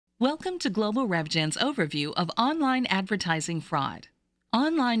Welcome to Global RevGen's overview of online advertising fraud.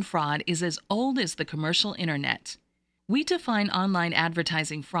 Online fraud is as old as the commercial internet. We define online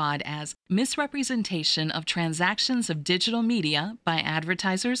advertising fraud as misrepresentation of transactions of digital media by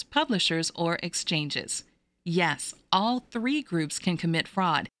advertisers, publishers, or exchanges. Yes, all three groups can commit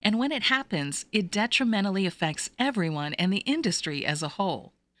fraud, and when it happens, it detrimentally affects everyone and the industry as a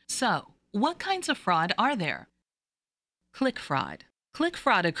whole. So, what kinds of fraud are there? Click fraud. Click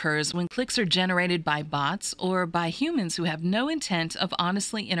fraud occurs when clicks are generated by bots or by humans who have no intent of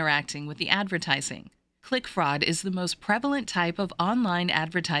honestly interacting with the advertising. Click fraud is the most prevalent type of online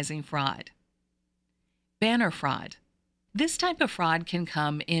advertising fraud. Banner fraud. This type of fraud can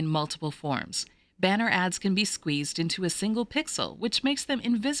come in multiple forms. Banner ads can be squeezed into a single pixel, which makes them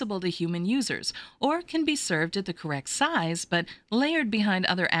invisible to human users, or can be served at the correct size but layered behind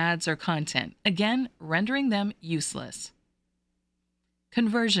other ads or content, again rendering them useless.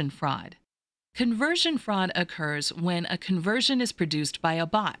 Conversion fraud. Conversion fraud occurs when a conversion is produced by a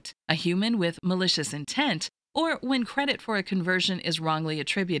bot, a human with malicious intent, or when credit for a conversion is wrongly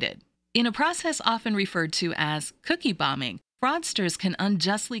attributed. In a process often referred to as cookie bombing, fraudsters can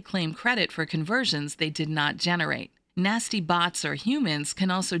unjustly claim credit for conversions they did not generate. Nasty bots or humans can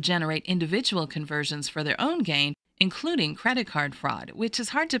also generate individual conversions for their own gain, including credit card fraud, which is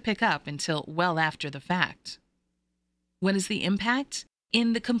hard to pick up until well after the fact. What is the impact?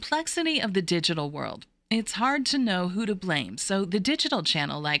 In the complexity of the digital world, it's hard to know who to blame, so the digital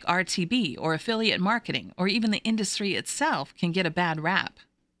channel like RTB or affiliate marketing or even the industry itself can get a bad rap.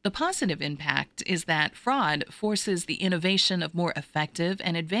 The positive impact is that fraud forces the innovation of more effective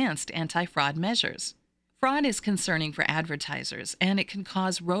and advanced anti-fraud measures. Fraud is concerning for advertisers, and it can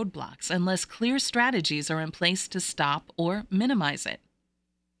cause roadblocks unless clear strategies are in place to stop or minimize it.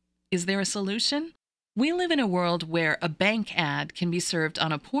 Is there a solution? We live in a world where a bank ad can be served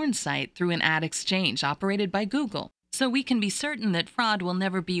on a porn site through an ad exchange operated by Google, so we can be certain that fraud will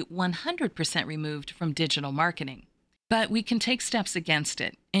never be 100% removed from digital marketing. But we can take steps against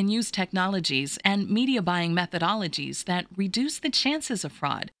it and use technologies and media buying methodologies that reduce the chances of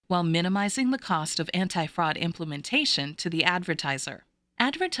fraud while minimizing the cost of anti-fraud implementation to the advertiser.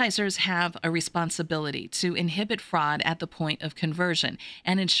 Advertisers have a responsibility to inhibit fraud at the point of conversion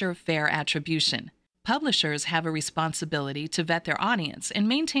and ensure fair attribution. Publishers have a responsibility to vet their audience and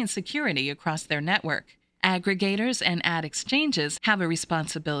maintain security across their network. Aggregators and ad exchanges have a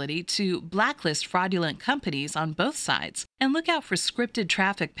responsibility to blacklist fraudulent companies on both sides and look out for scripted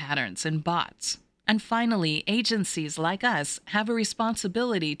traffic patterns and bots. And finally, agencies like us have a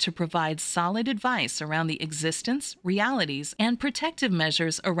responsibility to provide solid advice around the existence, realities, and protective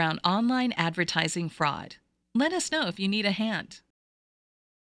measures around online advertising fraud. Let us know if you need a hand.